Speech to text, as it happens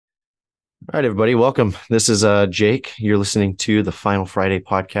All right, everybody, welcome. This is Jake. You're listening to the Final Friday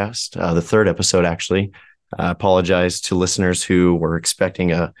podcast, the third episode, actually. I apologize to listeners who were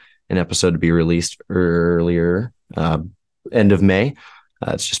expecting an episode to be released earlier, end of May.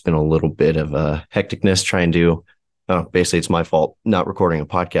 It's just been a little bit of a hecticness trying to, basically, it's my fault not recording a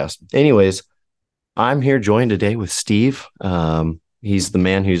podcast. Anyways, I'm here joined today with Steve. He's the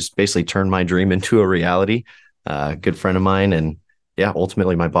man who's basically turned my dream into a reality. Good friend of mine, and yeah,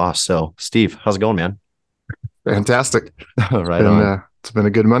 ultimately my boss. So, Steve, how's it going, man? Fantastic. Right on. It's been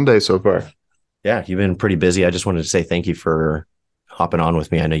a good Monday so far. Yeah, you've been pretty busy. I just wanted to say thank you for hopping on with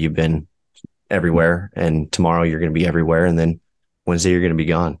me. I know you've been everywhere, and tomorrow you're going to be everywhere, and then Wednesday you're going to be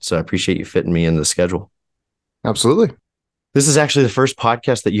gone. So I appreciate you fitting me in the schedule. Absolutely. This is actually the first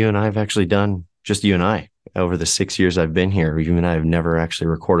podcast that you and I have actually done, just you and I, over the 6 years I've been here. You and I have never actually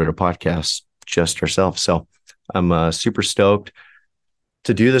recorded a podcast just ourselves. So I'm super stoked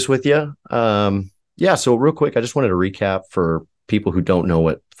to do this with you. Yeah, so real quick, I just wanted to recap for people who don't know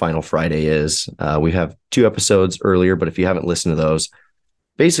what Final Friday is. We have two episodes earlier, but if you haven't listened to those,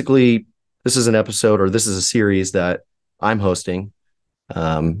 basically, this is an episode or this is a series that I'm hosting.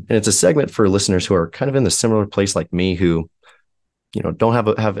 And it's a segment for listeners who are kind of in the similar place like me, who,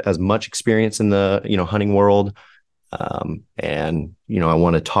 don't have as much experience in the, hunting world. And, I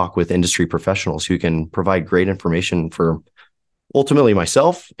want to talk with industry professionals who can provide great information for ultimately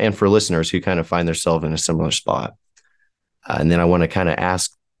myself and for listeners who kind of find themselves in a similar spot. And then I want to kind of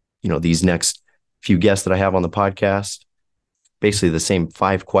ask, these next few guests that I have on the podcast, basically the same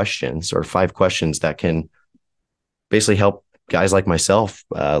five questions that can basically help guys like myself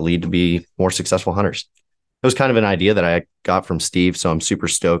lead to be more successful hunters. It was kind of an idea that I got from Steve. So I'm super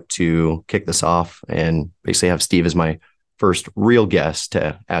stoked to kick this off and basically have Steve as my first real guest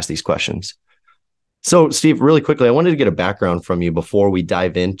to ask these questions. So, Steve, really quickly, I wanted to get a background from you before we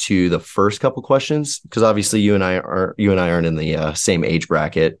dive into the first couple questions, because obviously you and I aren't in the same age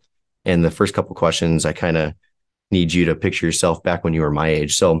bracket. And the first couple questions, I kind of need you to picture yourself back when you were my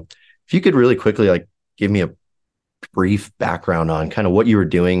age. So, if you could really quickly, give me a brief background on kind of what you were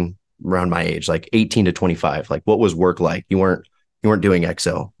doing around my age, like 18 to 25. Like, what was work like? You weren't doing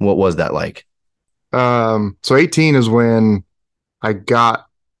XO. What was that like? So 18 is when I caught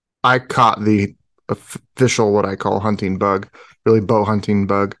the official, what I call hunting bug, really bow hunting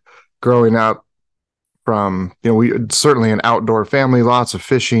bug. Growing up from, we certainly an outdoor family, lots of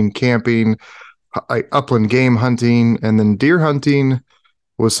fishing, camping, like upland game hunting, and then deer hunting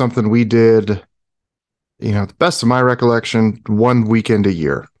was something we did, the best of my recollection, one weekend a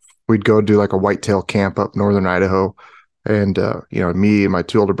year. We'd go do like a whitetail camp up northern Idaho. And, me and my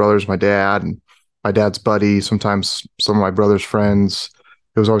two older brothers, my dad, and my dad's buddy, sometimes some of my brother's friends.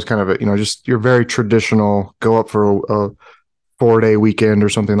 It was always kind of just your very traditional go up for a 4-day weekend or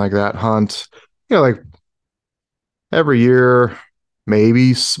something like that, hunt. Like every year,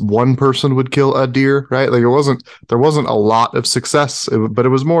 maybe one person would kill a deer, right? Like there wasn't a lot of success, but it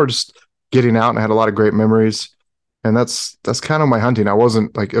was more just getting out, and I had a lot of great memories. And that's kind of my hunting. I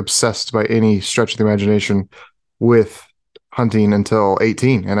wasn't like obsessed by any stretch of the imagination with hunting until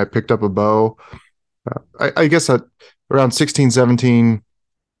 18, and I picked up a bow. I guess at around 16, 17,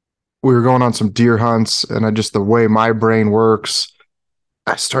 we were going on some deer hunts, and the way my brain works,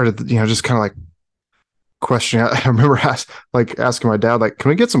 I started, just kind of like questioning. I remember asking my dad, like, can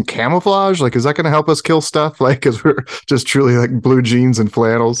we get some camouflage? Like, is that going to help us kill stuff? Like, because we're just truly like blue jeans and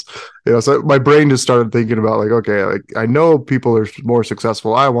flannels. So my brain just started thinking about like, okay, like I know people are more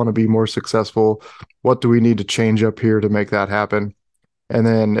successful. I want to be more successful. What do we need to change up here to make that happen? And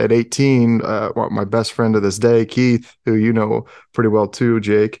then at 18, my best friend to this day, Keith, who you know pretty well too,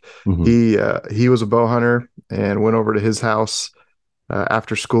 Jake, Mhm. he was a bow hunter and went over to his house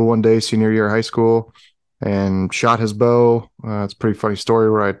after school one day, senior year of high school, and shot his bow. It's a pretty funny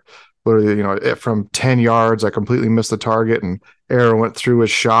story where I literally, from 10 yards, I completely missed the target, and arrow went through his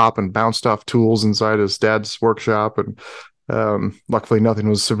shop and bounced off tools inside his dad's workshop. And luckily, nothing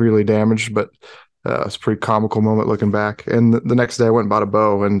was severely damaged, but it's a pretty comical moment looking back. And the next day I went and bought a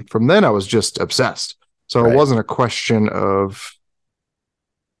bow. And from then I was just obsessed. So it Right. wasn't a question of,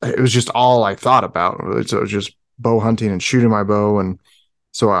 it was just all I thought about. So it was just bow hunting and shooting my bow. And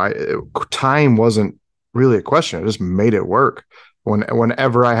so time wasn't really a question. I just made it work.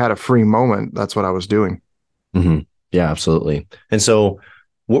 Whenever I had a free moment, that's what I was doing. hmm Yeah, absolutely. And so,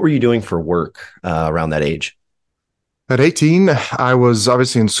 what were you doing for work around that age? At 18, I was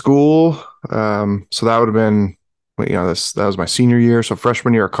obviously in school. So that would have been, that was my senior year. So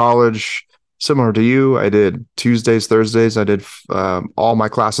freshman year of college, similar to you, I did Tuesdays, Thursdays. I did all my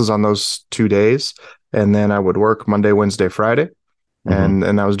classes on those 2 days. And then I would work Monday, Wednesday, Friday. Hmm.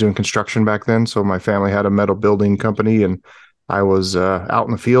 and I was doing construction back then. So my family had a metal building company, and I was out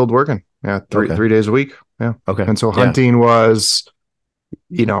in the field working. Yeah, Okay. 3 days a week. Yeah, Okay. and so Yeah. hunting was,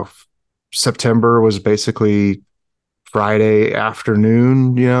 you know, September was basically Friday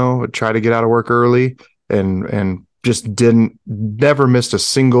afternoon, try to get out of work early, and just didn't never missed a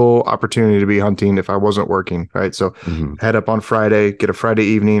single opportunity to be hunting if I wasn't working, right? So Hmm. head up on Friday, get a Friday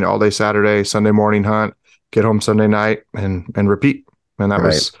evening, all day Saturday, Sunday morning hunt, get home Sunday night, and repeat. And that Right.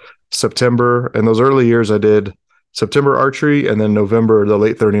 was September. And those early years I did September archery, and then November the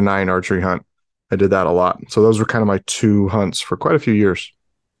late 39 archery hunt. I did that a lot. So those were kind of my two hunts for quite a few years.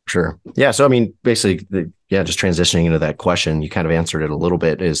 Sure. Yeah. So, I mean, basically, yeah, just transitioning into that question, you kind of answered it a little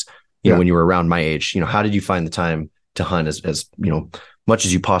bit is, Yeah. when you were around my age, how did you find the time to hunt as much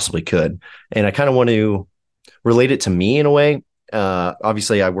as you possibly could? And I kind of want to relate it to me in a way.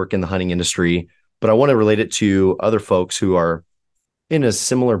 Obviously, I work in the hunting industry, but I want to relate it to other folks who are in a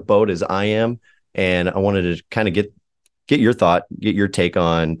similar boat as I am. And I wanted to kind of get your thought, get your take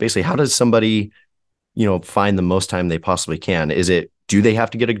on basically how does somebody find the most time they possibly can? Do they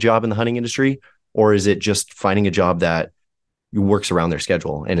have to get a job in the hunting industry, or is it just finding a job that works around their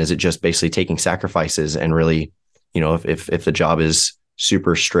schedule? And is it just basically taking sacrifices and really, if the job is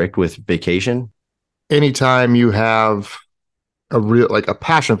super strict with vacation? Anytime you have a real like a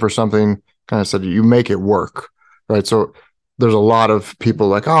passion for something, kind of said you make it work, right? So there's a lot of people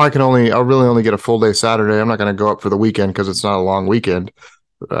like, oh, I'll really only get a full day Saturday. I'm not going to go up for the weekend because it's not a long weekend.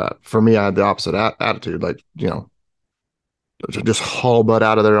 For me, I had the opposite attitude. Like, just haul butt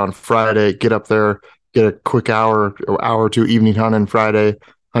out of there on Friday, get up there, get a quick hour or two evening hunt on Friday,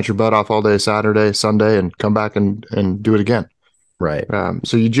 hunt your butt off all day Saturday, Sunday, and come back and do it again. Right.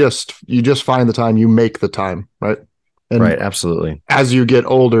 So you just find the time, you make the time, right? Right. And Absolutely. as you get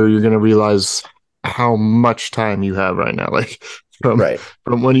older, you're going to realize how much time you have right now. Like from Right.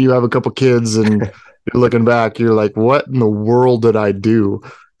 from when you have a couple kids and you're looking back, you're like, what in the world did I do?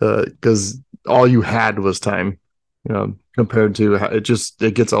 Because all you had was time, compared to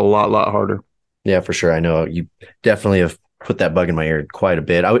it gets a lot harder. Yeah, for sure. I know you definitely have put that bug in my ear quite a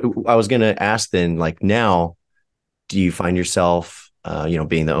bit. I was going to ask then, like now, do you find yourself,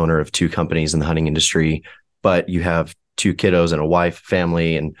 being the owner of two companies in the hunting industry, but you have two kiddos and a wife,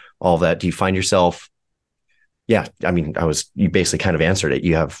 family, and all that? Do you find yourself, yeah, I mean, you basically kind of answered it.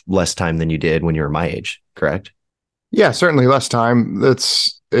 You have less time than you did when you were my age, correct? Yeah, certainly less time.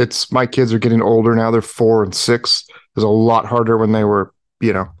 It's my kids are getting older now. They're 4 and 6. It was a lot harder when they were,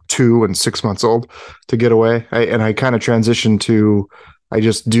 2 and 6 months old to get away. I kind of transitioned to I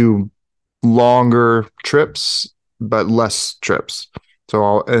just do longer trips, but less trips.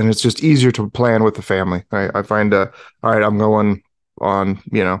 And it's just easier to plan with the family. I find, all right, I'm going on,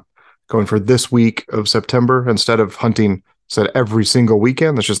 going for this week of September instead of hunting said every single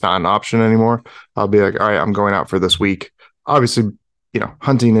weekend. That's just not an option anymore. I'll be like, all right, I'm going out for this week. Obviously,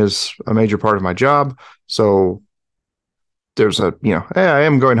 hunting is a major part of my job. So there's hey, I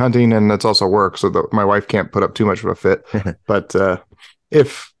am going hunting and that's also work. So my wife can't put up too much of a fit. But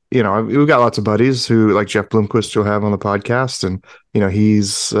if, we've got lots of buddies who like Jeff Bloomquist you'll have on the podcast. And,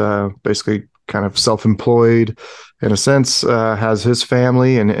 he's basically kind of self-employed in a sense, has his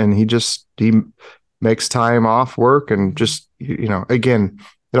family and he makes time off work and just, again,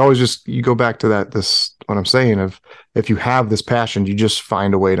 it always just, you go back to what I'm saying of if you have this passion, you just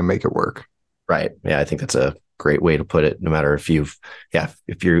find a way to make it work. Right. Yeah, I think that's a great way to put it. No matter if you've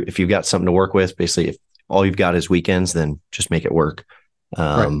got something to work with, basically, if all you've got is weekends, then just make it work.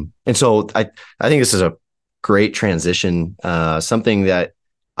 Right. And so I think this is a great transition. Something that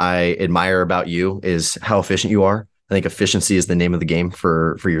I admire about you is how efficient you are. I think efficiency is the name of the game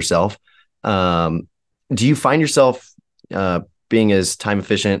for yourself. Do you find yourself being as time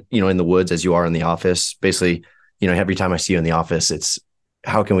efficient, in the woods as you are in the office? Basically, every time I see you in the office, it's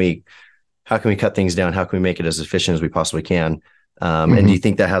how can we cut things down? How can we make it as efficient as we possibly can? And do you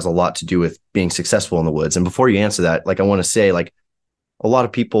think that has a lot to do with being successful in the woods? And before you answer that, like I want to say, like a lot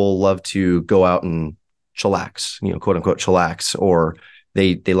of people love to go out and chillax, quote unquote chillax, or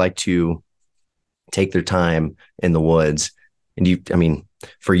they like to take their time in the woods. And I mean,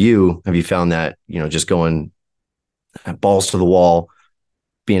 for you, have you found that, just going balls to the wall,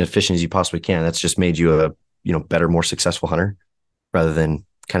 being efficient as you possibly can, that's just made you a, better, more successful hunter rather than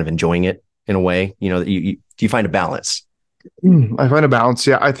kind of enjoying it in a way, that do you find a balance? I find a balance.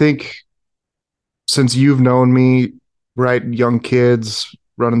 Yeah. I think since you've known me, right, young kids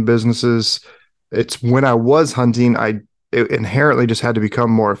running businesses, it's when I was hunting, it inherently just had to become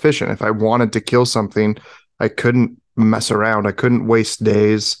more efficient. If I wanted to kill something, I couldn't mess around. I couldn't waste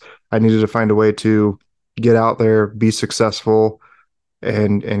days. I needed to find a way to get out there, be successful,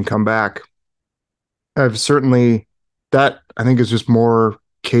 and come back. I've certainly that I think is just more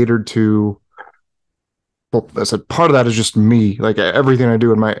catered to. Well, I said part of that is just me. Like everything I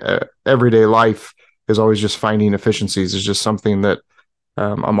do in my everyday life is always just finding efficiencies. It's just something that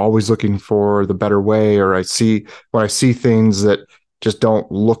I'm always looking for the better way, or I see when I see things that just don't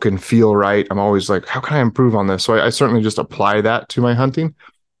look and feel right. I'm always like, how can I improve on this? So I certainly just apply that to my hunting.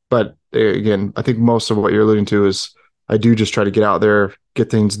 But again, I think most of what you're alluding to is I do just try to get out there, get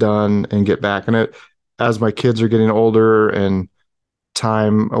things done, and get back in it. As my kids are getting older and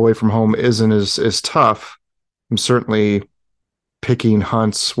time away from home isn't as tough, I'm certainly picking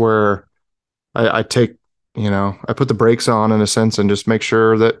hunts where I take, I put the brakes on in a sense and just make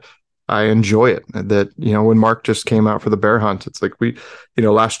sure that I enjoy it. That, when Mark just came out for the bear hunt, it's like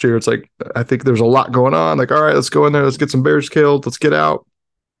last year, it's like, I think there's a lot going on. Like, all right, let's go in there. Let's get some bears killed. Let's get out.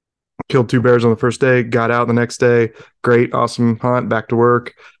 Killed 2 bears on the first day, got out the next day. Great, awesome hunt, back to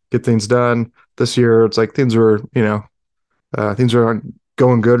work, get things done. This year, it's like things are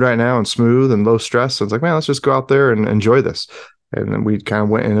going good right now and smooth and low stress. So it's like, man, let's just go out there and enjoy this. And then we kind of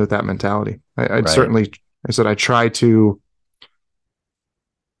went in with that mentality. I'd Right. certainly, I said, I try to,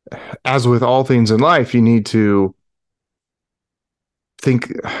 as with all things in life, you need to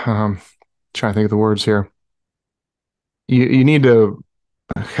think, trying to think of the words here. You need to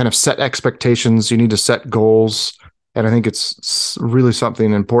kind of set expectations. You need to set goals. And I think it's really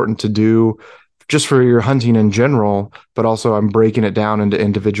something important to do just for your hunting in general, but also I'm breaking it down into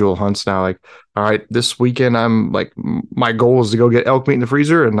individual hunts now. Like, all right, this weekend, I'm like, my goal is to go get elk meat in the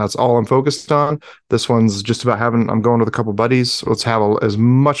freezer, and that's all I'm focused on. This one's just about I'm going with a couple buddies. Let's have as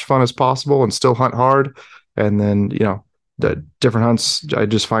much fun as possible and still hunt hard. And then, the different hunts, I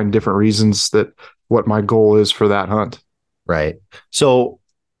just find different reasons that what my goal is for that hunt. Right. So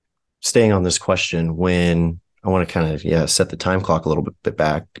staying on this question, when I want to kind of, set the time clock a little bit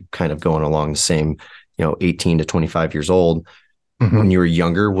back, kind of going along the same, 18 to 25 years old. Mm-hmm. When you were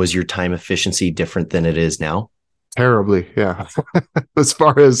younger, was your time efficiency different than it is now? Terribly, yeah. As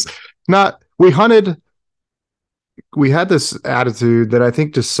far as not, we had this attitude that I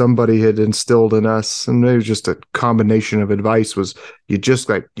think just somebody had instilled in us, and maybe just a combination of advice was you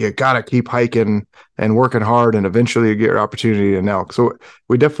gotta keep hiking and working hard, and eventually you get your opportunity to elk. So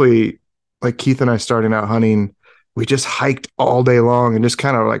we definitely, like Keith and I starting out hunting, we just hiked all day long and just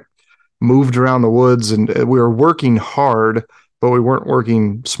kind of like moved around the woods, and we were working hard, but we weren't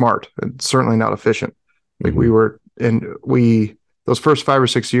working smart and certainly not efficient. Like Mm-hmm. those first 5 or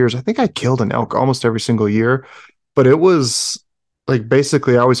 6 years, I think I killed an elk almost every single year, but it was like,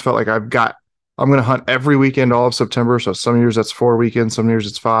 basically I always felt like I'm going to hunt every weekend all of September. So some years that's 4 weekends, some years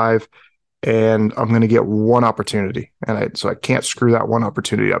it's 5, and I'm going to get one opportunity. So I can't screw that one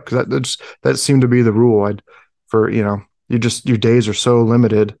opportunity up, because that seemed to be the rule. Your days are so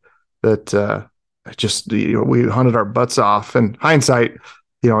limited that we hunted our butts off. And hindsight,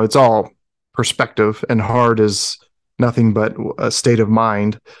 it's all perspective, and hard is nothing but a state of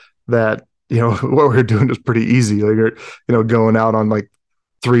mind. That what we are doing is pretty easy. Like, going out on like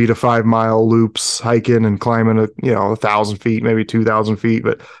 3 to 5 mile loops, hiking and climbing 1,000 feet, maybe 2,000 feet.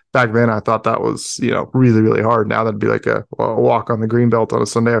 But back then I thought that was really, really hard. Now that'd be like a walk on the green belt on a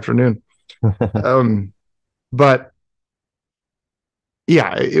Sunday afternoon. But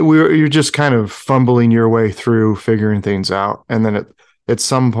yeah, you're just kind of fumbling your way through figuring things out. And then at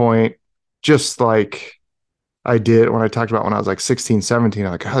some point, just like I did when I talked about when I was like 16, 17,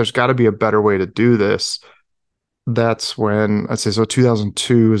 I'm like, oh, there's got to be a better way to do this. That's when I'd say, so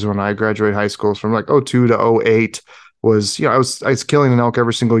 2002 is when I graduated high school. So from like '02 to '08 was, I was killing an elk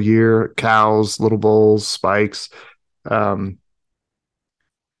every single year, cows, little bulls, spikes. Um,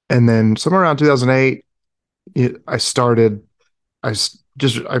 and then somewhere around 2008, I started, I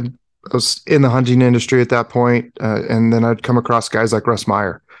just, I was in the hunting industry at that point, and then I'd come across guys like Russ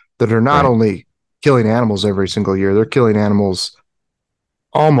Meyer that are not Right. only killing animals every single year, they're killing animals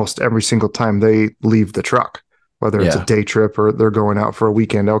almost every single time they leave the truck, whether it's a Yeah. day trip or they're going out for a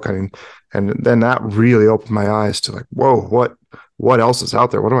weekend elk hunting. And then that really opened my eyes to like, whoa, what else is out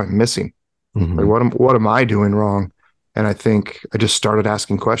there? What am I missing? Like, Mm-hmm. what am I doing wrong? And I think I just started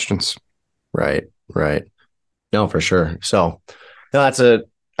asking questions. Right. Right. No, for sure. So no,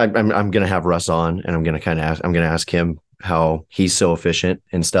 I'm going to have Russ on, and I'm going to ask him how he's so efficient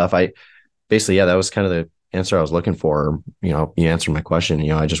and stuff. Basically, yeah, that was kind of the answer I was looking for. You answered my question.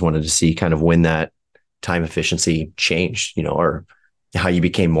 I just wanted to see kind of when that time efficiency changed, or how you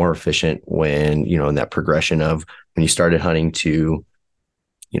became more efficient when, in that progression of when you started hunting to,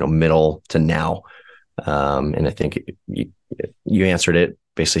 middle to now. And I think you answered it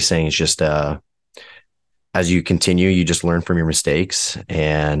basically saying it's just, as you continue, you just learn from your mistakes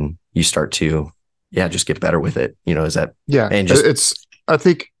and you start to, yeah, just get better with it. Is that, Yeah, and just, I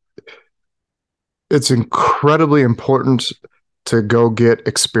think it's incredibly important to go get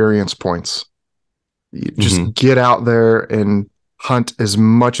experience points. You mm-hmm, just get out there and hunt as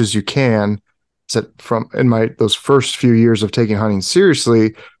much as you can. So from in my those first few years of taking hunting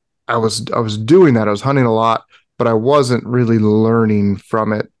seriously, I was doing that. I was hunting a lot, but I wasn't really learning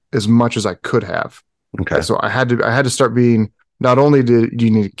from it as much as I could have. okay. So I had to start being, not only do you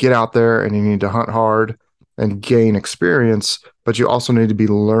need to get out there and you need to hunt hard and gain experience, but you also need to be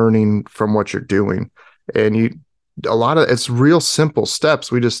learning from what you're doing. And a lot of it's real simple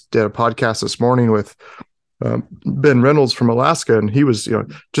steps. We just did a podcast this morning with Ben Reynolds from Alaska, and he was,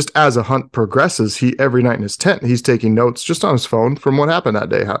 just as a hunt progresses, he every night in his tent, he's taking notes just on his phone from what happened that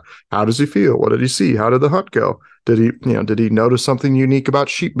day. How does he feel? What did he see? How did the hunt go? Did he notice something unique about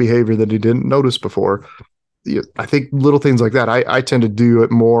sheep behavior that he didn't notice before? I think little things like that. I tend to do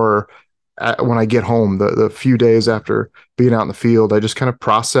it more when I get home, the few days after being out in the field. I just kind of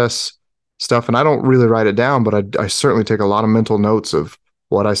process stuff, and I don't really write it down, but I certainly take a lot of mental notes of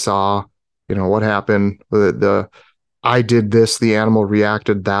what I saw, what happened. I did this, the animal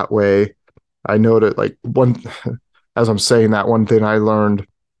reacted that way. I noted like as I'm saying that, one thing I learned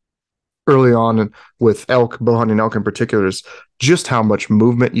early on with elk, bow hunting elk in particular, is just how much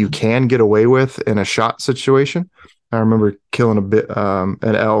movement you can get away with in a shot situation. I remember killing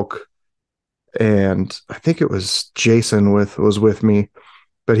an elk, and I think it was Jason was with me,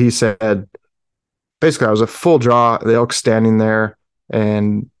 but he said basically I was a full draw, the elk standing there,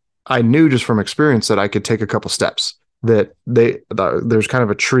 and I knew just from experience that I could take a couple steps. There's kind of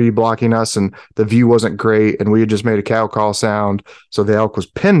a tree blocking us, and the view wasn't great, and we had just made a cow call sound, so the elk was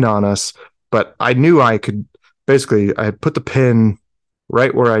pinned on us. But I knew I could basically, I had put the pin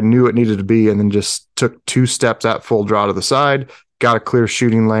right where I knew it needed to be, and then just took 2 steps at full draw to the side, got a clear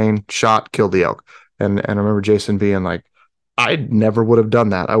shooting lane, shot, killed the elk. And I remember Jason being like, I never would have done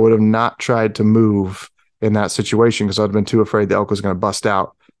that. I would have not tried to move in that situation because I'd been too afraid the elk was going to bust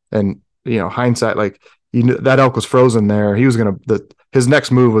out. And hindsight, like, that elk was frozen there. He was going to his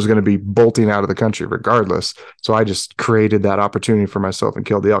next move was going to be bolting out of the country regardless. So I just created that opportunity for myself and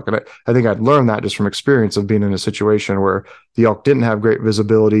killed the elk. And I think I'd learned that just from experience of being in a situation where the elk didn't have great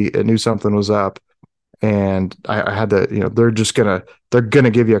visibility. It knew something was up, and I had to, they're gonna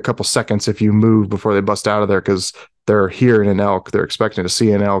give you a couple seconds if you move before they bust out of there, because they're hearing an elk, they're expecting to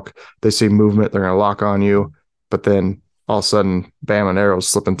see an elk, they see movement, they're gonna lock on you, but then all of a sudden, bam, an arrow's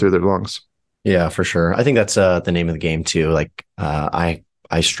slipping through their lungs. Yeah, for sure. I think that's the name of the game too. Like I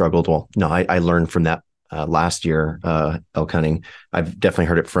struggled. Well, no, I learned from that last year elk hunting. I've definitely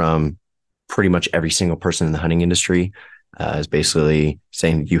heard it from pretty much every single person in the hunting industry. Is basically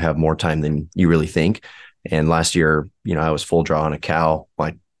saying you have more time than you really think. And last year, I was full draw on a cow.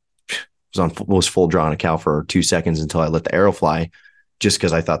 I was full draw on a cow for 2 seconds until I let the arrow fly, just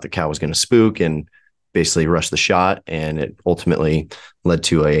because I thought the cow was going to spook and basically rush the shot. And it ultimately led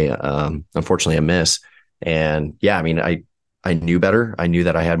to unfortunately a miss. And yeah, I mean, I knew better. I knew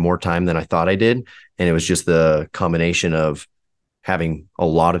that I had more time than I thought I did. And it was just the combination of having a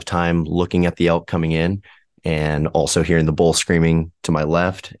lot of time looking at the elk coming in and also hearing the bull screaming to my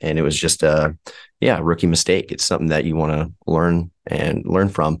left. And it was just a rookie mistake. It's something that you want to learn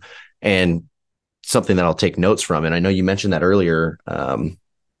from, and something that I'll take notes from. And I know you mentioned that earlier,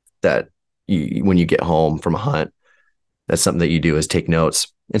 that when you get home from a hunt, that's something that you do is take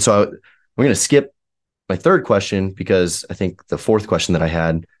notes. And so I'm going to skip my third question because I think the fourth question that I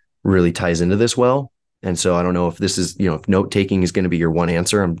had really ties into this well. And so I don't know if this is, if note taking is going to be your one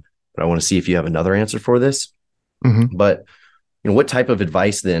answer, but I want to see if you have another answer for this. Mm-hmm. But what type of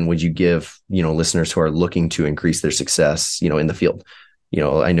advice then would you give, listeners who are looking to increase their success, in the field?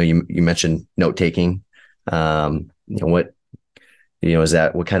 I know you mentioned note taking. What is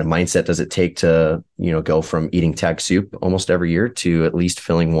that? What kind of mindset does it take to, go from eating tag soup almost every year to at least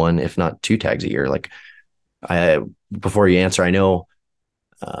filling one, if not 2 tags a year? Like, before you answer, I know,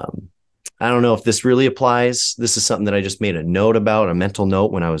 I don't know if this really applies. This is something that I just made a mental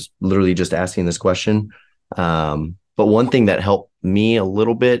note when I was literally just asking this question. But one thing that helped me a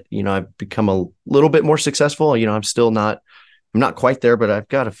little bit, I've become a little bit more successful. I'm not quite there, but I've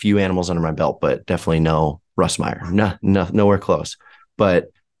got a few animals under my belt, but definitely no Russ Meyer, nowhere close.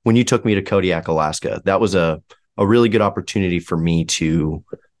 But when you took me to Kodiak, Alaska, that was a really good opportunity for me to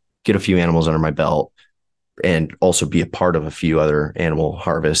get a few animals under my belt and also be a part of a few other animal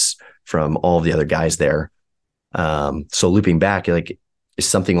harvests from all of the other guys there. So looping back, like, is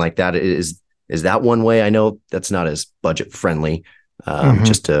something like that, is that one way? I know that's not as budget friendly, Mm-hmm.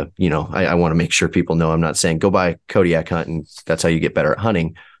 Just to, I want to make sure people know I'm not saying go buy Kodiak hunt and that's how you get better at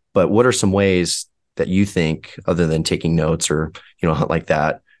hunting. But what are some ways that you think, other than taking notes or, hunt like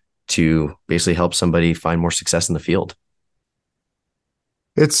that, to basically help somebody find more success in the field?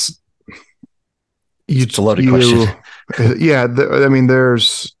 It's you, It's a loaded question. you, yeah. I mean,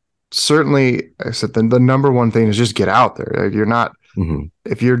 there's certainly, I said the number one thing is just get out there. Like, you're not, Mm-hmm.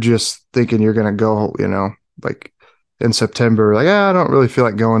 if you're just thinking you're going to go, like in September, like, I don't really feel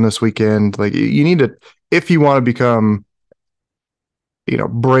like going this weekend. Like, you need to, if you want to become,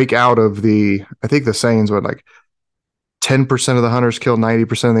 break out of I think the sayings would like 10% of the hunters kill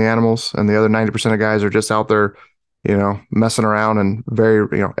 90% of the animals, and the other 90% of guys are just out there, messing around and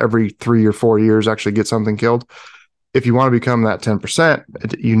every 3 or 4 years actually get something killed. If you want to become that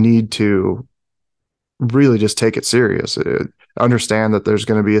 10%, you need to really just take it serious. Understand that there's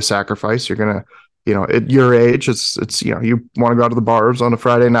going to be a sacrifice. You're going to, at your age, you want to go out to the bars on a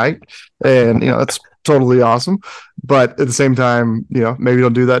Friday night, and that's totally awesome. But at the same time, maybe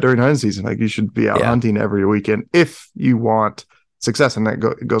don't do that during hunting season. Like, you should be out Yeah. hunting every weekend if you want success. And that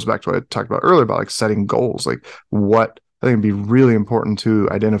goes back to what I talked about earlier about like setting goals. Like, what I think it'd be really important to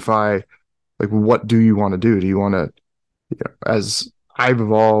identify, like, what do you want to do? Do you want to, as I've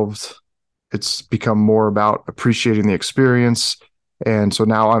evolved, it's become more about appreciating the experience. And so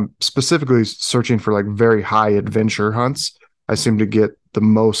now I'm specifically searching for like very high adventure hunts. I seem to get the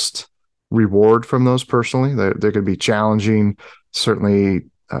most reward from those personally. They could be challenging. Certainly,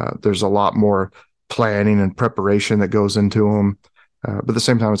 there's a lot more planning and preparation that goes into them. But at the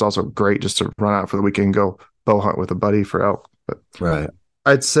same time, it's also great just to run out for the weekend and go bow hunt with a buddy for elk. But Right.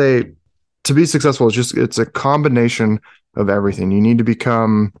 I'd say to be successful, it's a combination of everything. You need to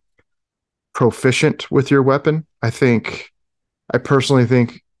become proficient with your weapon. I personally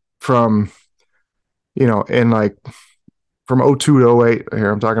think from, in like from '02 to '08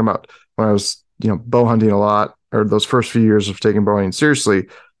 here, I'm talking about when I was, bow hunting a lot, or those first few years of taking bow hunting seriously.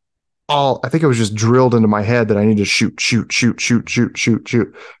 I think it was just drilled into my head that I need to shoot, shoot, shoot, shoot, shoot, shoot,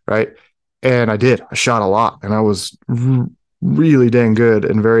 shoot. Right. And I did. I shot a lot, and I was really dang good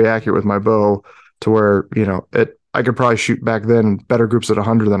and very accurate with my bow, to where, I could probably shoot back then better groups at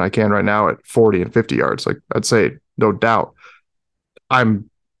 100 than I can right now at 40 and 50 yards. Like, I'd say, no doubt, I'm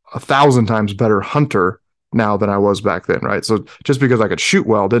 1,000 times better hunter now than I was back then. Right. So just because I could shoot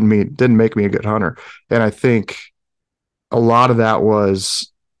well didn't make me a good hunter. And I think a lot of that was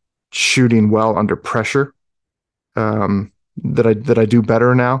shooting well under pressure. That I do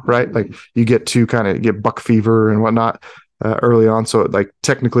better now, right? Like, you get buck fever and whatnot early on. So like,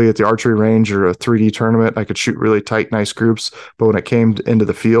 technically at the archery range or a 3D tournament, I could shoot really tight, nice groups. But when it came into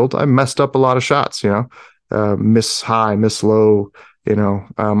the field, I messed up a lot of shots. Miss high, miss low.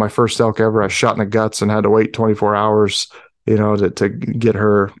 My first elk ever, I shot in the guts and had to wait 24 hours. To get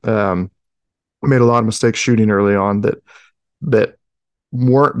her. Made a lot of mistakes shooting early on that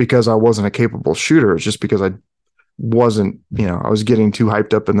weren't because I wasn't a capable shooter. It's just because I wasn't, I was getting too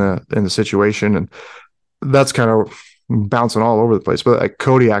hyped up in the situation, and that's kind of bouncing all over the place. But like,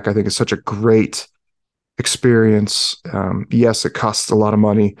 Kodiak, I think, is such a great experience. Yes, it costs a lot of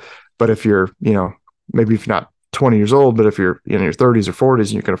money, but if you're, maybe if you're not 20 years old, but if you're in your 30s or 40s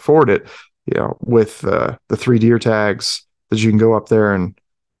and you can afford it, with the 3 deer tags that you can go up there and,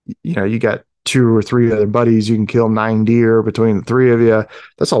 you got 2 or 3 other buddies, you can kill 9 deer between the three of you.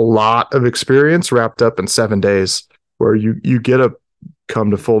 That's a lot of experience wrapped up in 7 days, where you get to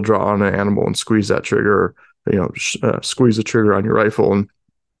come to full draw on an animal and squeeze that trigger, squeeze the trigger on your rifle. And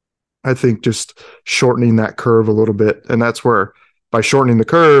I think just shortening that curve a little bit. And that's where, by shortening the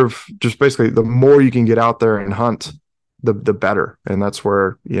curve, just basically the more you can get out there and hunt, the better. And that's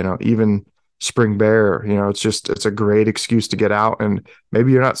where, even spring bear, it's a great excuse to get out. And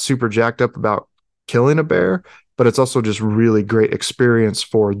maybe you're not super jacked up about killing a bear, but it's also just really great experience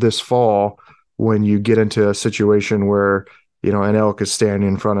for this fall when you get into a situation where, an elk is standing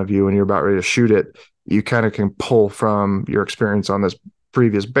in front of you and you're about ready to shoot it. You kind of can pull from your experience on this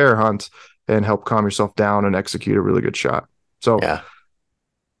previous bear hunt and help calm yourself down and execute a really good shot. So Yeah.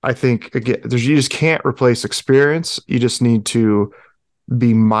 I think, again, you just can't replace experience. You just need to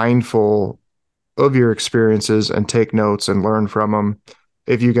be mindful of your experiences and take notes and learn from them.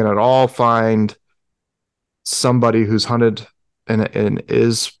 If you can at all find somebody who's hunted and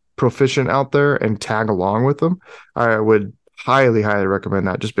is proficient out there and tag along with them, I would highly, highly recommend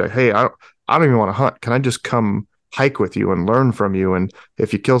that. Just be like, hey, I don't even want to hunt. Can I just come hike with you and learn from you? And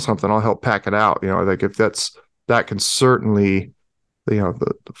if you kill something, I'll help pack it out. Like, if that can certainly,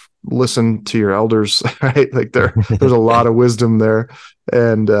 listen to your elders, right? Like, there's a lot of wisdom there,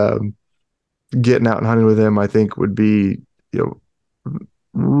 and getting out and hunting with them, I think, would be,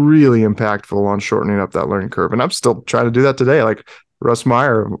 really impactful on shortening up that learning curve. And I'm still trying to do that today. Like Russ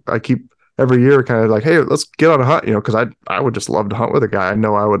Meyer, I keep every year kind of like, hey, let's get on a hunt, because I would just love to hunt with a guy. I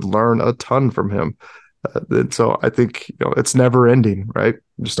know I would learn a ton from him. And so I think, it's never ending, right?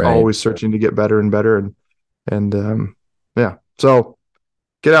 Just Right. always searching to get better and better. And yeah. So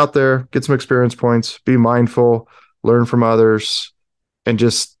get out there, get some experience points, be mindful, learn from others, and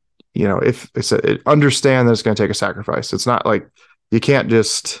just, if it's understand that it's going to take a sacrifice. It's not like you can't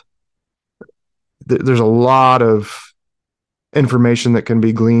just, there's a lot of information that can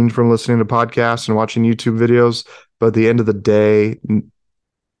be gleaned from listening to podcasts and watching YouTube videos. But at the end of the day,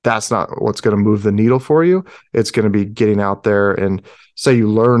 that's not what's going to move the needle for you. It's going to be getting out there, and say you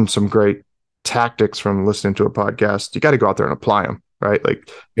learn some great tactics from listening to a podcast. You got to go out there and apply them, right? Like,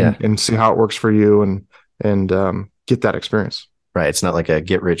 Yeah. and see how it works for you, and get that experience. Right. It's not like a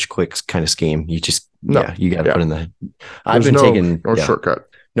get rich quick kind of scheme. You just, No, yeah, you got to yeah, put in the, I've there's been taking, no yeah, shortcut.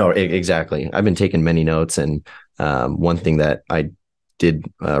 no, exactly. I've been taking many notes. And one thing that I did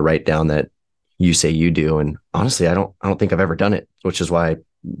write down that you say you do, and honestly, I don't think I've ever done it, which is why I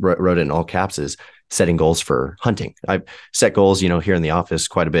wrote it in all caps, is setting goals for hunting. I've set goals, here in the office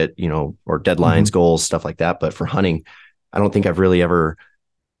quite a bit, or deadlines, Mm-hmm. goals, stuff like that. But for hunting, I don't think I've really ever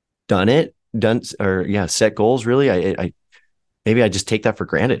set goals really. I maybe I just take that for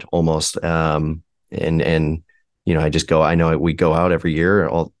granted almost. And I just go, I know we go out every year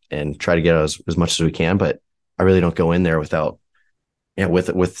and try to get as much as we can, but I really don't go in there without, with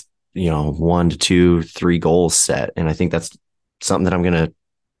 1 to 2, 3 goals set. And I think that's something that I'm going to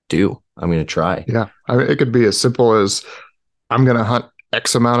do. I'm going to try. Yeah, I mean, it could be as simple as I'm going to hunt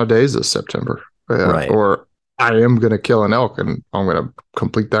X amount of days this September, Right. or I am going to kill an elk and I'm going to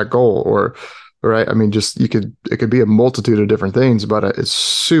complete that goal, or right. I mean, just it could be a multitude of different things, but it's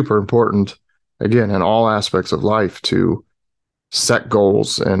super important, again, in all aspects of life, to set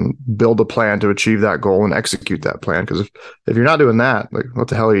goals and build a plan to achieve that goal and execute that plan. Because if you're not doing that, like, what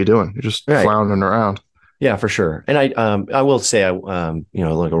the hell are you doing? You're just Right. floundering around. Yeah, for sure. And I will say, like a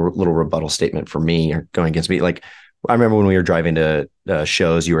little rebuttal statement for me, or going against me. Like, I remember when we were driving to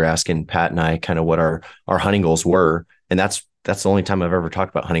shows, you were asking Pat and I kind of what our hunting goals were, and that's the only time I've ever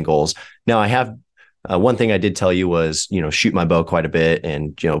talked about hunting goals. Now, I have one thing I did tell you was, shoot my bow quite a bit,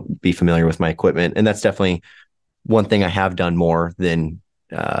 and be familiar with my equipment, and that's definitely one thing I have done more than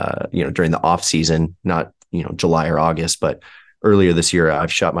during the off season, not July or August, but earlier this year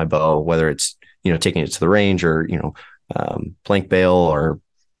I've shot my bow, whether it's taking it to the range, or plank bail, or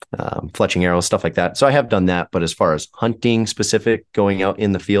fletching arrows, stuff like that. So I have done that, but as far as hunting specific, going out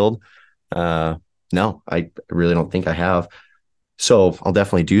in the field, no, I really don't think I have. So I'll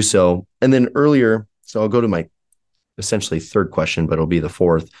definitely do so. And then earlier, so I'll go to my essentially third question, but it'll be the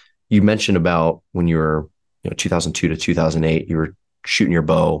fourth. You mentioned about when you were 2002 to 2008, you were shooting your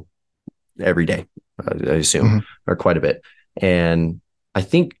bow every day, I assume, Mm-hmm. or quite a bit. And I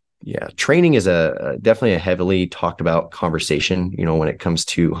think, yeah, training is definitely a heavily talked about conversation, when it comes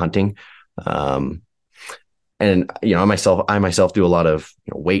to hunting. Um, and I myself do a lot of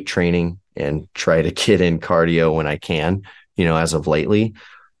weight training and try to get in cardio when I can, as of lately.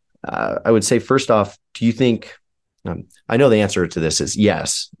 I would say, first off, do you think, I know the answer to this is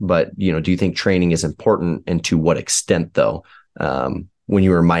yes, but do you think training is important, and to what extent though? When you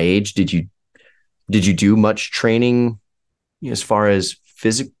were my age, did you do much training as far as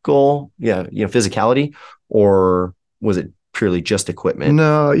physicality, or was it purely just equipment?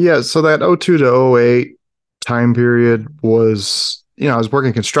 No, yeah. So that '02 to '08 time period was, I was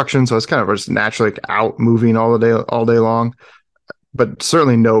working construction, so I was kind of just naturally out moving all day long, but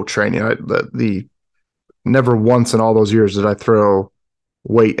certainly no training. The never once in all those years did I throw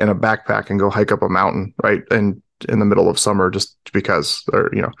weight in a backpack and go hike up a mountain, right? And in the middle of summer, just because, or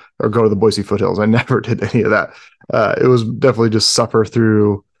go to the Boise foothills. I never did any of that. It was definitely just suffer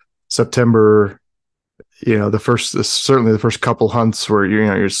through September. Certainly the first couple hunts where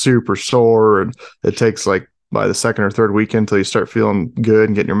you're super sore, and it takes, like, by the second or third weekend until you start feeling good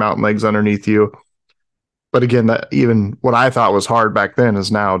and getting your mountain legs underneath you. But again, that even what I thought was hard back then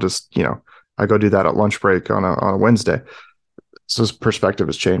is now just, I go do that at lunch break on a Wednesday. So his perspective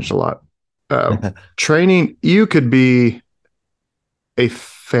has changed a lot. Training, you could be a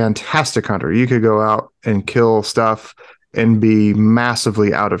fantastic hunter. You could go out and kill stuff and be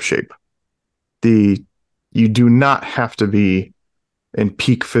massively out of shape. You do not have to be in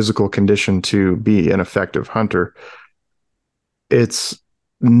peak physical condition to be an effective hunter. It's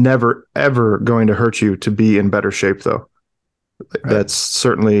never ever going to hurt you to be in better shape, though. Right. That's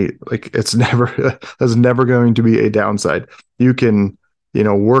certainly, like, that's never going to be a downside. You can,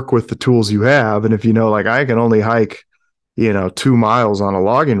 work with the tools you have. And if like, I can only hike 2 miles on a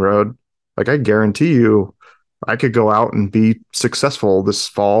logging road, like I guarantee you, I could go out and be successful this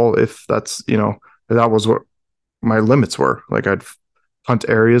fall if if that was what my limits were. Like I'd hunt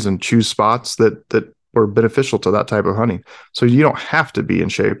areas and choose spots that were beneficial to that type of hunting. So you don't have to be in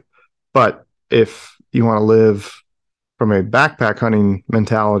shape, but if you want to live from a backpack hunting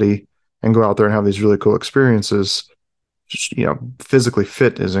mentality and go out there and have these really cool experiences, physically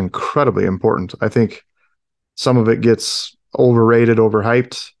fit is incredibly important. I think some of it gets overrated,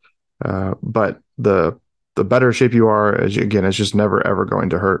 overhyped, but the better shape you are, again, it's just never ever going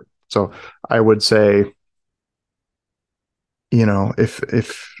to hurt. So I would say,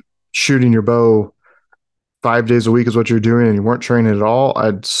 if shooting your bow 5 days a week is what you're doing and you weren't training at all,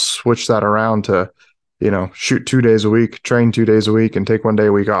 I'd switch that around to, shoot 2 days a week, train 2 days a week, and take one day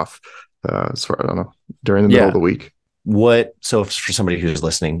a week off. So I don't know, during the middle of the week. So for somebody who's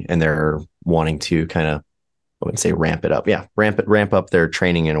listening and they're wanting to kind of, I wouldn't say ramp it up. Yeah. Ramp up their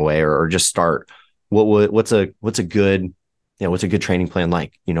training in a way, or just start. What's a good, what's a good training plan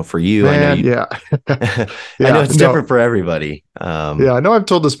like, for you? Man, I know you, yeah. I know it's different for everybody. Yeah, I know I've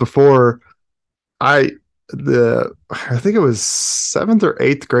told this before. I think it was seventh or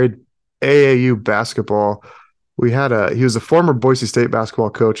eighth grade AAU basketball. He was a former Boise State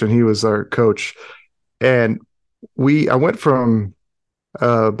basketball coach, and he was our coach. And I went from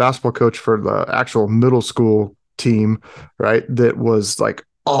a basketball coach for the actual middle school team, right? That was like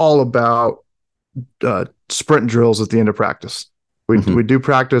all about sprint drills at the end of practice. We do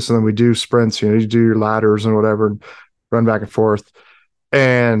practice and then we do sprints. You do your ladders and whatever, and run back and forth.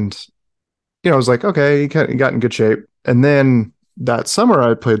 And I was like, okay, you got in good shape. And then that summer,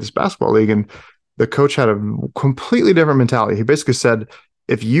 I played this basketball league, and the coach had a completely different mentality. He basically said,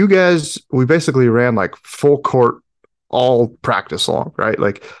 if you guys, we basically ran like full court all practice long, right?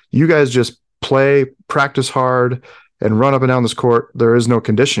 Like you guys just play, practice hard, and run up and down this court. There is no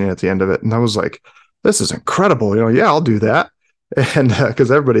conditioning at the end of it. And I was like, this is incredible. Yeah, I'll do that. And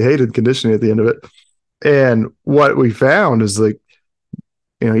because everybody hated conditioning at the end of it. And what we found is like,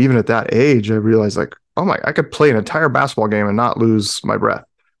 even at that age, I realized like, oh my, I could play an entire basketball game and not lose my breath.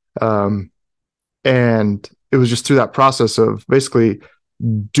 And it was just through that process of basically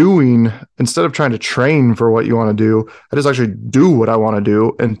doing, instead of trying to train for what you want to do, I just actually do what I want to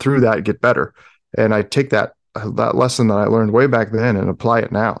do, and through that get better. And I take that lesson that I learned way back then and apply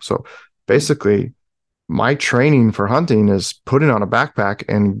it now. So basically, my training for hunting is putting on a backpack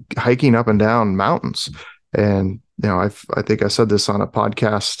and hiking up and down mountains. And I think I said this on a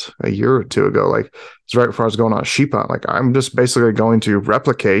podcast a year or two ago. Like it's right before I was going on a sheep hunt. Like I'm just basically going to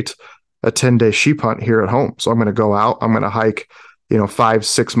replicate a 10-day sheep hunt here at home. So I'm going to go out. I'm going to hike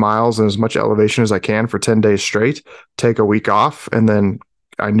 5-6 miles and as much elevation as I can for 10 days straight, take a week off. And then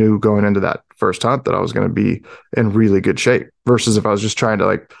I knew going into that first hunt that I was going to be in really good shape, versus if I was just trying to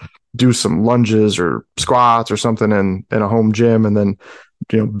like do some lunges or squats or something in a home gym and then,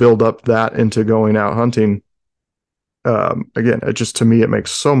 build up that into going out hunting. Again, to me, it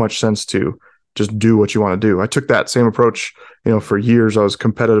makes so much sense to just do what you want to do. I took that same approach, for years. I was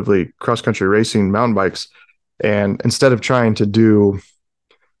competitively cross-country racing mountain bikes. And instead of trying to do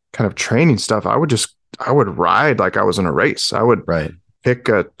kind of training stuff, I would ride like I was in a race. I would pick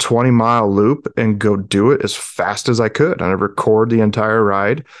a 20-mile loop and go do it as fast as I could. And I record the entire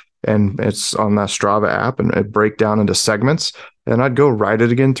ride, and it's on that Strava app, and it break down into segments. And I'd go ride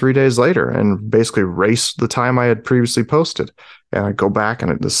it again 3 days later and basically race the time I had previously posted. And I'd go back,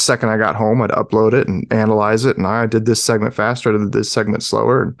 and the second I got home, I'd upload it and analyze it. And I did this segment faster, I did this segment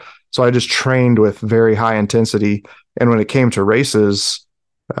slower. And so I just trained with very high intensity. And when it came to races,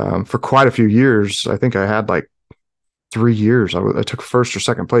 for quite a few years, I think I had like 3 years, I took first or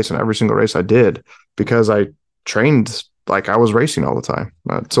second place in every single race I did, because I trained like I was racing all the time.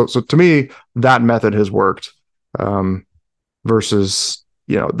 So to me, that method has worked. Versus,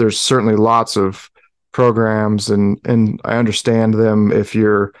 there's certainly lots of programs, and I understand them. If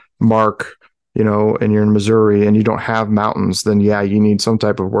you're Mark, and you're in Missouri and you don't have mountains, then yeah, you need some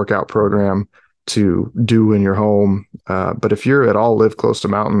type of workout program to do in your home. But if you're at all live close to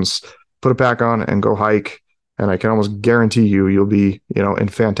mountains, put a pack on and go hike. And I can almost guarantee you'll be, in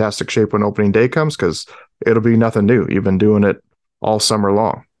fantastic shape when opening day comes, because it'll be nothing new. You've been doing it all summer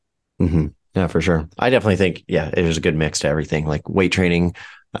long. Mm-hmm. Yeah, for sure. I definitely think, there's a good mix to everything, like weight training,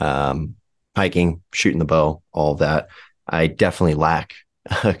 hiking, shooting the bow, all of that. I definitely lack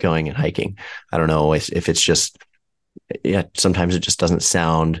going and hiking. I don't know if it's just, sometimes it just doesn't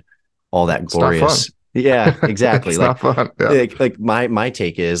sound all that glorious. Yeah, exactly. It's like, not fun. Yeah. like my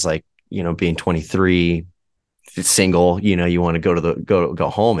take is like, being 23, single, you want to go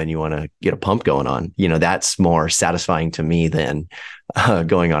home and you want to get a pump going on, that's more satisfying to me than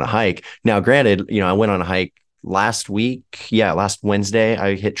going on a hike. Now, granted, I went on a hike last week. Yeah. Last Wednesday,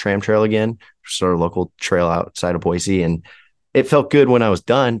 I hit Tram Trail again, sort of local trail outside of Boise. And it felt good when I was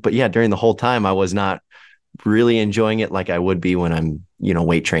done. But yeah, during the whole time, I was not really enjoying it like I would be when I'm,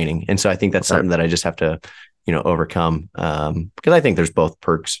 weight training. And so I think that's Right. something that I just have to, overcome. Because I think there's both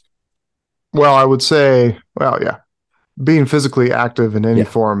perks. Well, I would say, well, yeah, being physically active in any Yeah.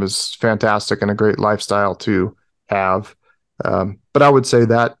 form is fantastic and a great lifestyle to have. But I would say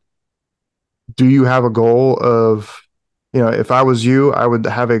that, do you have a goal of, if I was you, I would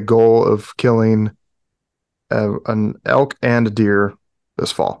have a goal of killing an elk and a deer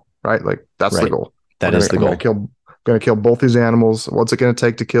this fall, right? Like that's the Right. goal. That is the I'm goal. gonna kill both these animals. What's it gonna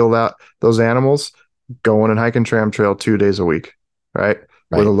take to kill those animals? Going and hiking Tram Trail 2 days a week, right?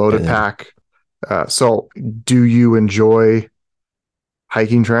 With a Right. loaded And then, pack. So do you enjoy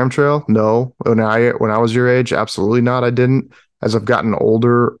hiking Tram Trail? No. When I was your age, absolutely not. I didn't. As I've gotten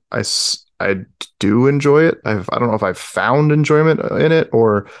older, I do enjoy it. I don't know if I've found enjoyment in it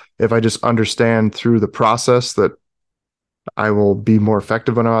or if I just understand through the process that I will be more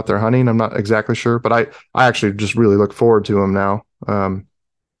effective when I'm out there hunting. I'm not exactly sure, but I actually just really look forward to them now.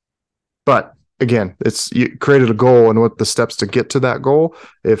 But again, you created a goal and what the steps to get to that goal.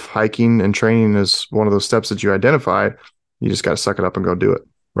 If hiking and training is one of those steps that you identify, you just got to suck it up and go do it.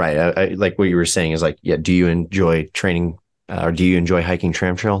 right. I like what you were saying is like, yeah, do you enjoy training or do you enjoy hiking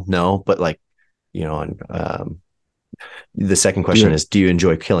Tram Trail? No, but like, on the second Do question you? is, do you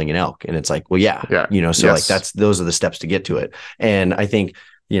enjoy killing an elk? And it's like, well, yeah, Yeah. so like Yes. those are the steps to get to it. And I think,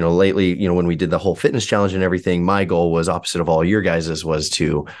 lately, when we did the whole fitness challenge and everything, my goal was opposite of all your guys's was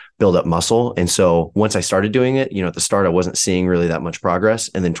to build up muscle. And so once I started doing it, at the start, I wasn't seeing really that much progress.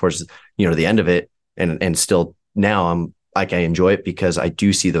 And then towards, the end of it and still now I'm like, I enjoy it because I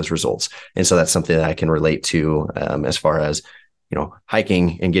do see those results. And so that's something that I can relate to as far as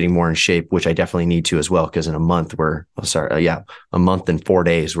hiking and getting more in shape, which I definitely need to as well. Cause in a month a month and 4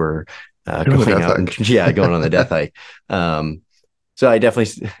 days we're Doing the going death out and hike. going on the death hike. So I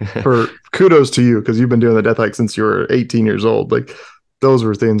definitely, For kudos to you because you've been doing the death hike since you were 18 years old. Like those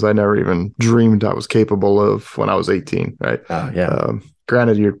were things I never even dreamed I was capable of when I was 18. Right. yeah,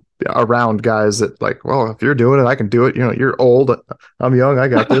 Granted, you're around guys that like, well, if you're doing it, I can do it. You're old. I'm young. I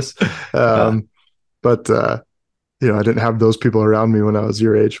got this. uh, But I didn't have those people around me when I was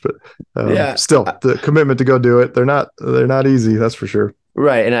your age. But yeah, still, the commitment to go do it, they're not easy. That's for sure.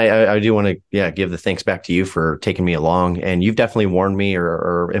 right. And I do want to, give the thanks back to you for taking me along. And you've definitely warned me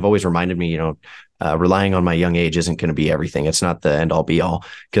or have always reminded me, relying on my young age isn't going to be everything. It's not the end all be all.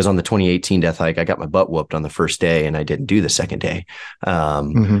 Because on the 2018 death hike, I got my butt whooped on the first day and I didn't do the second day.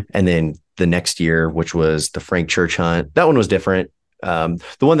 Mm-hmm. And then the next year, which was the Frank Church hunt, that one was different. The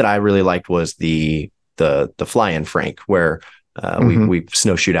one that I really liked was the fly-in Frank, where Mm-hmm. we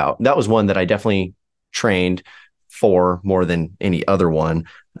snowshoed out. That was one that I definitely trained for more than any other one.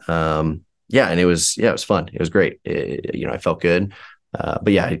 And it was fun. It was great. I felt good.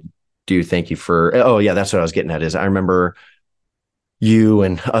 But yeah, I do thank you for. Oh yeah, that's what I was getting at. Is I remember you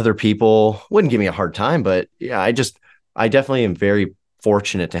and other people wouldn't give me a hard time, but yeah, I definitely am very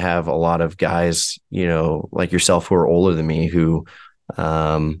fortunate to have a lot of guys, like yourself who are older than me who,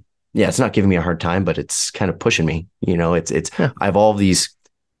 it's not giving me a hard time, but it's kind of pushing me, Yeah. I have all these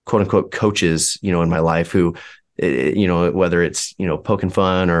quote unquote coaches, in my life who, whether it's, poking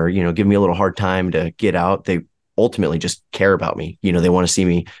fun or, give me a little hard time to get out, they ultimately just care about me. They want to see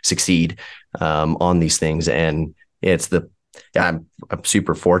me succeed, on these things. And it's I'm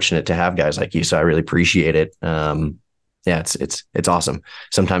super fortunate to have guys like you. So I really appreciate it. It's awesome.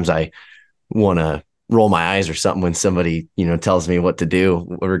 Sometimes I want to roll my eyes or something when somebody, tells me what to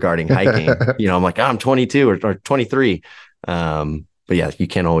do regarding hiking. I'm like, oh, I'm 22 or 23. But yeah, you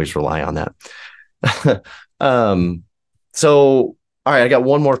can't always rely on that. um, so, all right, I got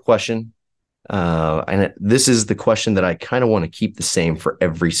one more question. And this is the question that I kind of want to keep the same for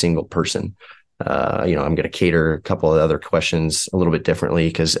every single person. I'm going to cater a couple of other questions a little bit differently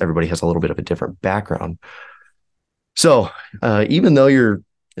because everybody has a little bit of a different background. So, even though you're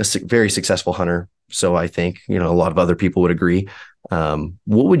a very successful hunter, so I think, a lot of other people would agree. What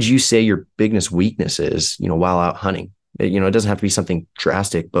would you say your biggest weakness is, while out hunting? It doesn't have to be something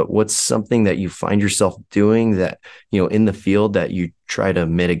drastic, but what's something that you find yourself doing that, in the field that you try to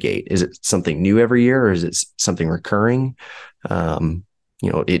mitigate? Is it something new every year or is it something recurring? Do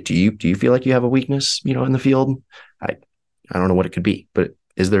you feel like you have a weakness, in the field? I, I don't know what it could be, but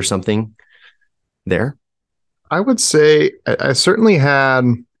is there something there? I would say I certainly had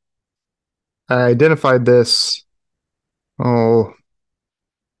I identified this, oh,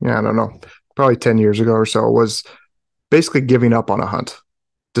 yeah, I don't know, probably 10 years ago or so, was basically giving up on a hunt,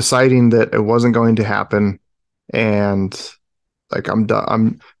 deciding that it wasn't going to happen. And like, I'm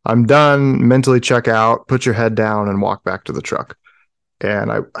done. I'm done. Mentally check out, put your head down and walk back to the truck.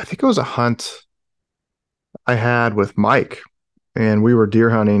 And I think it was a hunt I had with Mike, and we were deer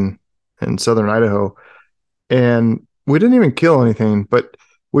hunting in southern Idaho, and we didn't even kill anything, but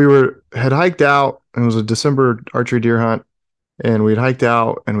had hiked out. It was a December archery deer hunt, and we'd hiked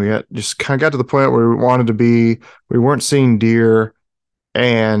out, and we had just kind of got to the point where we wanted to be. We weren't seeing deer,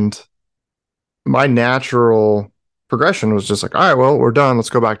 and my natural progression was just like, all right, well, we're done. Let's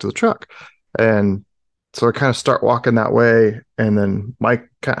go back to the truck. And so I kind of start walking that way. And then Mike,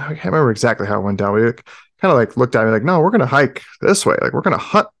 I can't remember exactly how it went down. We kind of like looked at me like, no, we're going to hike this way. Like, we're going to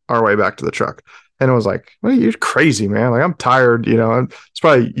hunt our way back to the truck. And it was like, well, you're crazy, man. Like, I'm tired, it's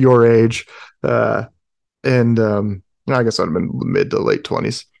probably your age. And I guess I'd have been mid to late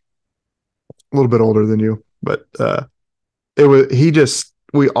 20s, a little bit older than you. But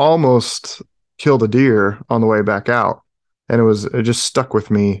we almost killed a deer on the way back out. And it just stuck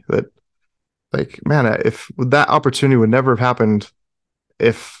with me that, like, man, if that opportunity would never have happened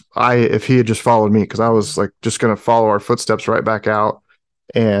if he had just followed me, because I was like just going to follow our footsteps right back out.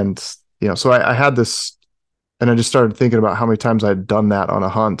 And, so I had this, and I just started thinking about how many times I'd done that on a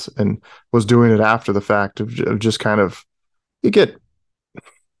hunt and was doing it after the fact of just kind of, you get,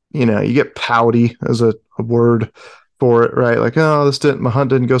 you get pouty as a word for it, right? Like, oh, my hunt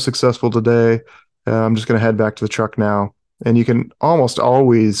didn't go successful today. I'm just going to head back to the truck now. And you can almost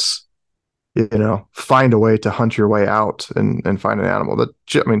always, find a way to hunt your way out and find an animal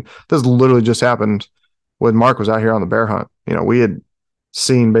I mean, this literally just happened when Mark was out here on the bear hunt. We had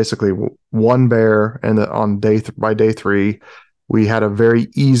seen basically one bear, and by day 3, we had a very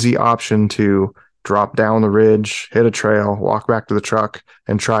easy option to drop down the ridge, hit a trail, walk back to the truck,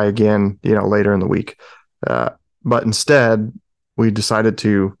 and try again, later in the week. But instead, we decided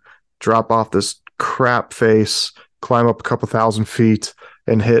to drop off this crap face, climb up a couple thousand feet,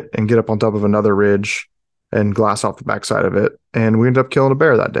 and hit and get up on top of another ridge and glass off the backside of it. And we ended up killing a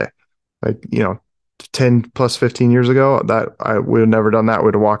bear that day. Like, 10 plus 15 years ago, that I would have never done that.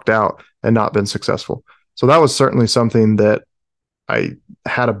 We'd have walked out and not been successful. So that was certainly something that I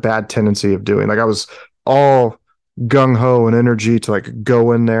had a bad tendency of doing. Like, I was all gung ho and energy to like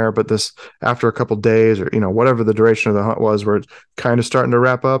go in there, but this, after a couple days, or whatever the duration of the hunt was, where it's kind of starting to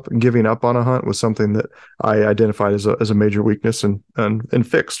wrap up, and giving up on a hunt was something that I identified as a major weakness and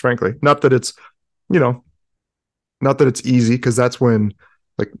fixed. Frankly, you know not that it's easy, because that's when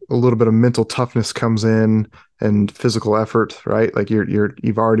like a little bit of mental toughness comes in, and physical effort, right? Like,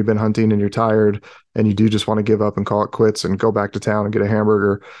 you've already been hunting and you're tired, and you do just want to give up and call it quits and go back to town and get a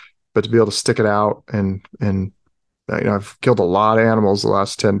hamburger. But to be able to stick it out, and I've killed a lot of animals the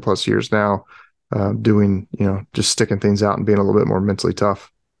last 10 plus years now, doing, just sticking things out and being a little bit more mentally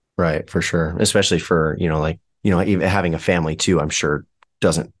tough. Right, for sure. Especially for, even having a family too, I'm sure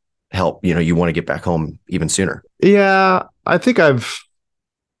doesn't help. You want to get back home even sooner. Yeah, I think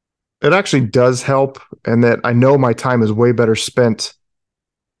it actually does help, and that I know my time is way better spent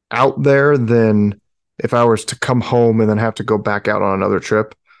out there than if I was to come home and then have to go back out on another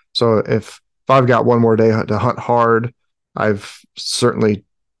trip. So if I've got one more day to hunt hard, I've certainly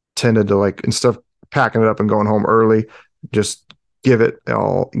tended to, like, instead of packing it up and going home early, just give it my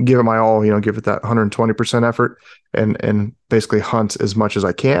all, give it that 120% effort, and basically hunt as much as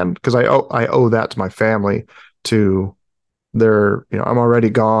I can, because I owe that to my family. To I'm already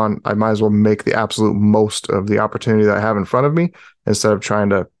gone. I might as well make the absolute most of the opportunity that I have in front of me, instead of trying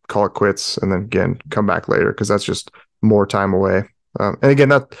to call it quits and then again come back later, because that's just more time away. And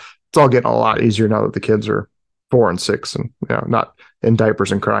again, it's all getting a lot easier now that the kids are 4 and 6, and not in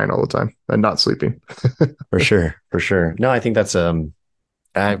diapers and crying all the time and not sleeping. For sure, for sure. No, I think that's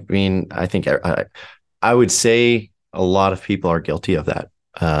I mean, I think I would say a lot of people are guilty of that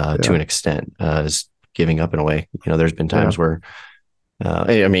to an extent, is giving up in a way. There's been times where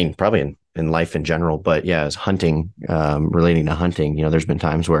I mean, probably in life in general, but yeah, as hunting, relating to hunting, there's been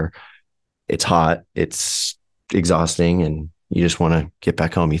times where it's hot, it's exhausting, and you just want to get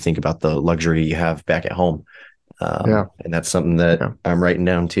back home. You think about the luxury you have back at home. And that's something that I'm writing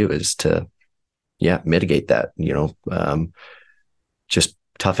down too, is to, mitigate that, just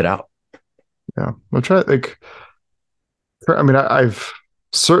tough it out. Yeah. I'll try, I mean, I've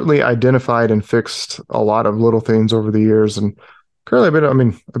certainly identified and fixed a lot of little things over the years. And currently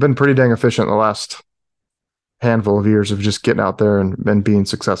I've been pretty dang efficient in the last handful of years of just getting out there and being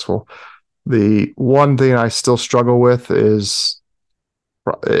successful. The one thing I still struggle with is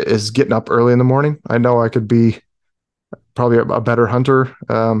is getting up early in the morning. I know I could be probably a better hunter.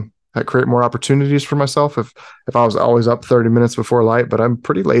 I create more opportunities for myself if I was always up 30 minutes before light, but I'm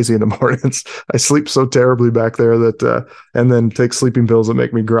pretty lazy in the mornings. I sleep so terribly back there that and then take sleeping pills that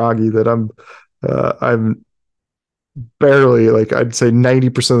make me groggy that I'm barely, like, I'd say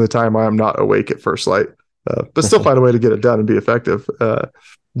 90% of the time I'm not awake at first light. But still find a way to get it done and be effective.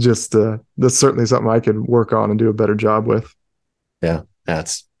 Just That's certainly something I could work on and do a better job with. Yeah,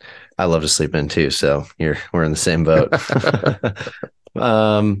 I love to sleep in too. So we're in the same boat.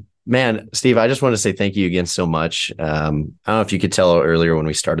 Man, Steve, I just want to say thank you again so much. I don't know if you could tell earlier when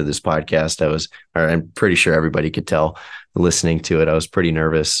we started this podcast, I'm pretty sure everybody could tell listening to it. I was pretty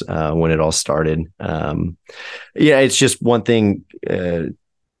nervous when it all started. Yeah, it's just one thing.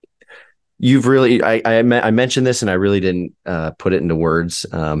 You've really, I mentioned this and I really didn't put it into words,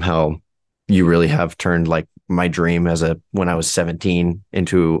 how you really have turned like my dream when I was 17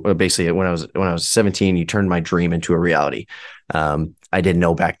 into basically when I was 17, you turned my dream into a reality. I didn't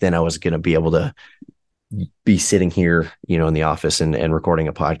know back then I was going to be able to be sitting here, in the office and recording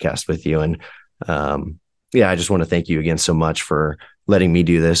a podcast with you. And yeah, I just want to thank you again so much for letting me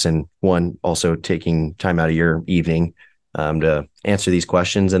do this. And one, also taking time out of your evening to answer these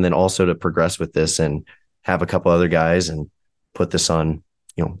questions, and then also to progress with this and have a couple other guys and put this on,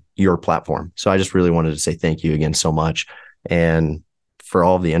 your platform. So I just really wanted to say thank you again so much. And for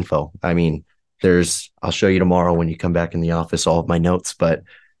all of the info. I mean, I'll show you tomorrow when you come back in the office, all of my notes, but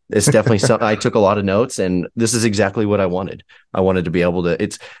it's definitely something. I took a lot of notes, and this is exactly what I wanted. I wanted to be able to,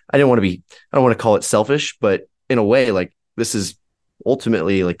 I don't want to call it selfish, but in a way, like, this is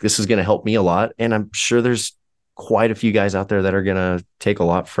ultimately, like, this is going to help me a lot. And I'm sure there's quite a few guys out there that are going to take a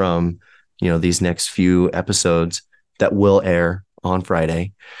lot from, these next few episodes that will air on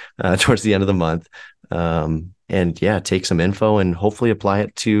Friday, towards the end of the month. And yeah, take some info and hopefully apply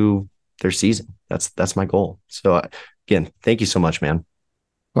it to their season. That's my goal. So again, thank you so much, man.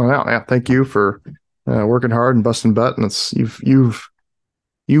 Well, yeah, thank you for working hard and busting butt. And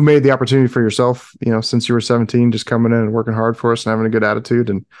you made the opportunity for yourself, since you were 17, just coming in and working hard for us and having a good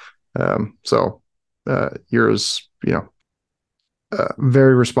attitude. And so you're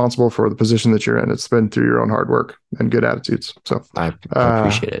very responsible for the position that you're in. It's been through your own hard work and good attitudes. So I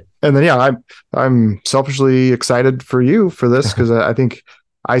appreciate it. And then, yeah, I'm selfishly excited for you for this, because I think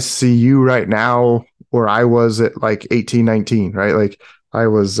I see you right now where I was at like 18, 19, right? Like, I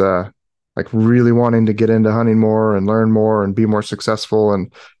was like really wanting to get into hunting more and learn more and be more successful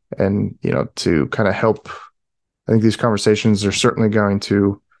and to kind of help. I think these conversations are certainly going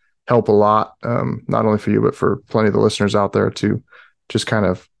to help a lot, not only for you, but for plenty of the listeners out there, to just kind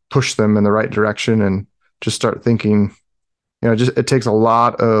of push them in the right direction and just start thinking, it takes a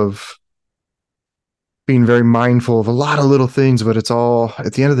lot of being very mindful of a lot of little things, but it's all,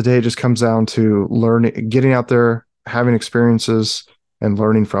 at the end of the day, it just comes down to learning, getting out there, having experiences and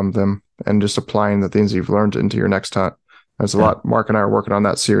learning from them, and just applying the things you've learned into your next hunt. There's a lot. Mark and I are working on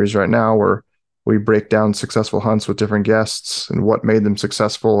that series right now where we break down successful hunts with different guests and what made them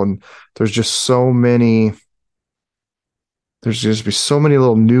successful. And there's just so many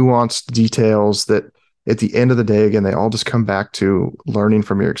little nuanced details that at the end of the day, again, they all just come back to learning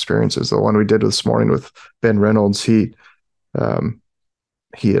from your experiences. The one we did this morning with Ben Reynolds, he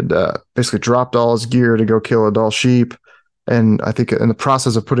had basically dropped all his gear to go kill a Dall sheep. And I think in the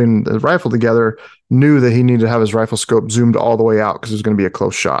process of putting the rifle together, knew that he needed to have his rifle scope zoomed all the way out because it was going to be a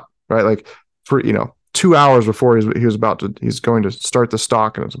close shot, right? Like, for 2 hours before he's going to start the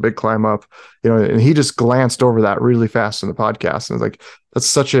stalk, and it's a big climb up, and he just glanced over that really fast in the podcast, and it's like, that's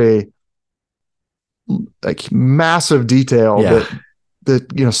such a massive detail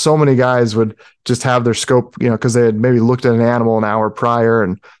that so many guys would just have their scope, because they had maybe looked at an animal an hour prior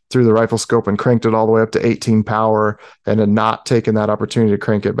and threw the rifle scope and cranked it all the way up to 18 power, and had not taken that opportunity to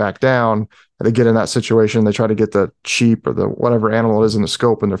crank it back down. And they get in that situation, they try to get the sheep or the whatever animal it is in the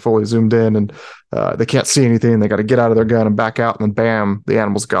scope, and they're fully zoomed in, and they can't see anything. They got to get out of their gun and back out, and then bam, the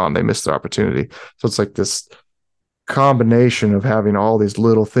animal's gone. They missed their opportunity. So it's like this combination of having all these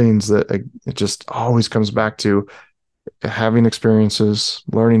little things that it just always comes back to having experiences,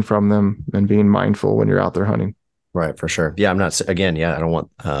 learning from them, and being mindful when you're out there hunting. Right. For sure. Yeah. I don't want,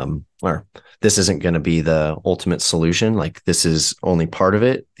 or this isn't going to be the ultimate solution. Like, this is only part of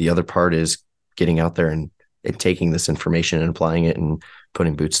it. The other part is getting out there and taking this information and applying it and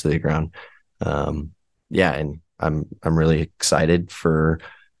putting boots to the ground. Yeah. And I'm really excited for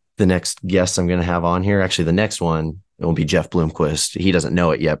the next guest I'm going to have on here. Actually, the next one, it will be Jeff Bloomquist. He doesn't know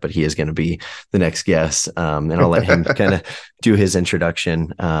it yet, but he is going to be the next guest. And I'll let him kind of do his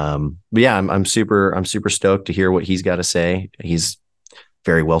introduction. But yeah, I'm super stoked to hear what he's got to say. He's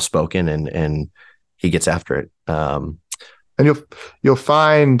very well spoken, and he gets after it. And you'll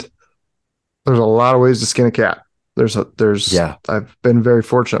find there's a lot of ways to skin a cat. Yeah, I've been very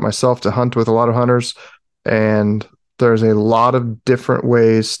fortunate myself to hunt with a lot of hunters, and there's a lot of different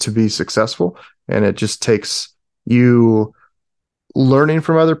ways to be successful. And it just takes you learning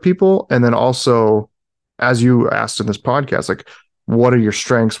from other people. And then also, as you asked in this podcast, like, what are your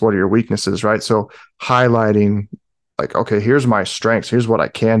strengths? What are your weaknesses? Right. So highlighting, like, okay, here's my strengths. Here's what I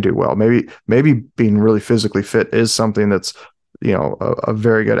can do well. Maybe being really physically fit is something that's, a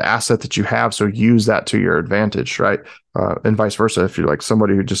very good asset that you have. So use that to your advantage. Right. And vice versa. If you're like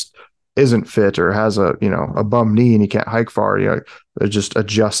somebody who just isn't fit or has a bum knee and you can't hike far, just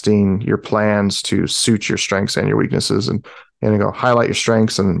adjusting your plans to suit your strengths and your weaknesses, and go highlight your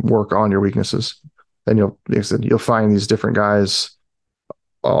strengths and work on your weaknesses. Then you'll find these different guys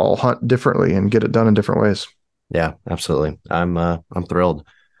all hunt differently and get it done in different ways. yeah, absolutely. I'm thrilled.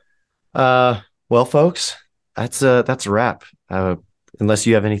 Well, folks, that's a wrap. Unless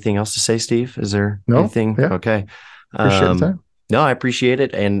you have anything else to say, Steve, is there No, anything? yeah, Okay. appreciate the Um, time. no, I appreciate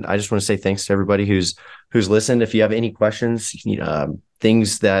it. And I just want to say thanks to everybody who's listened. If you have any questions,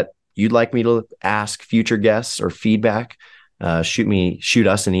 things that you'd like me to ask future guests or feedback, shoot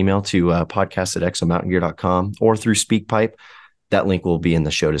us an email to podcast@exomountaingear.com or through SpeakPipe. That link will be in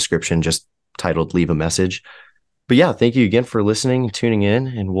the show description, just titled Leave a Message. But yeah, thank you again for listening and tuning in,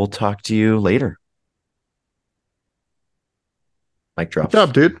 and we'll talk to you later. Mic drop. Good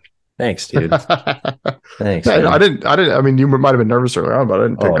job, dude. Thanks, dude. Thanks, I man. didn't. I mean, you might have been nervous early on, but I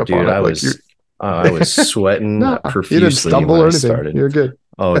didn't pick Oh, up dude, on it. Like you. I was sweating Nah, you didn't profusely stumble when or I anything. started. You're good.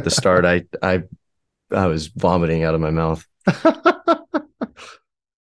 Oh, at the start, I was vomiting out of my mouth.